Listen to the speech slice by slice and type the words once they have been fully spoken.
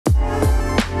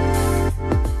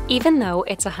Even though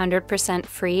it's 100%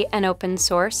 free and open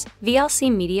source,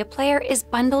 VLC Media Player is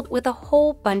bundled with a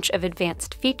whole bunch of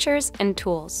advanced features and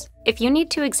tools. If you need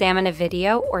to examine a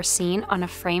video or scene on a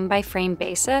frame-by-frame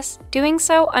basis, doing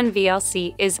so on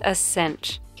VLC is a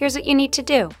cinch. Here's what you need to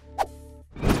do.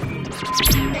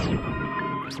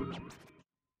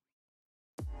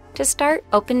 To start,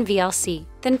 open VLC,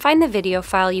 then find the video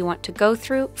file you want to go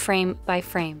through frame by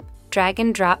frame. Drag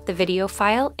and drop the video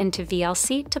file into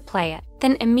VLC to play it.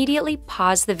 Then immediately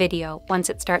pause the video once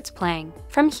it starts playing.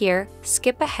 From here,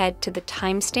 skip ahead to the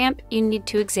timestamp you need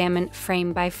to examine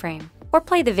frame by frame. Or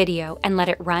play the video and let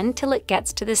it run till it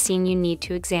gets to the scene you need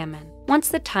to examine. Once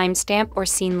the timestamp or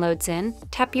scene loads in,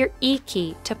 tap your E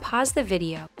key to pause the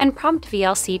video and prompt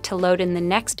VLC to load in the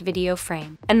next video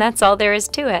frame. And that's all there is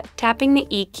to it. Tapping the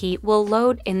E key will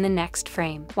load in the next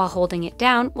frame, while holding it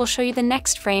down will show you the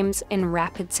next frames in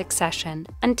rapid succession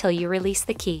until you release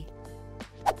the key.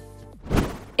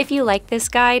 If you like this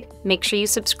guide, make sure you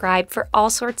subscribe for all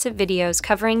sorts of videos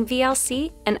covering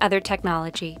VLC and other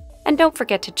technology. And don't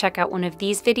forget to check out one of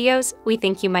these videos we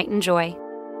think you might enjoy.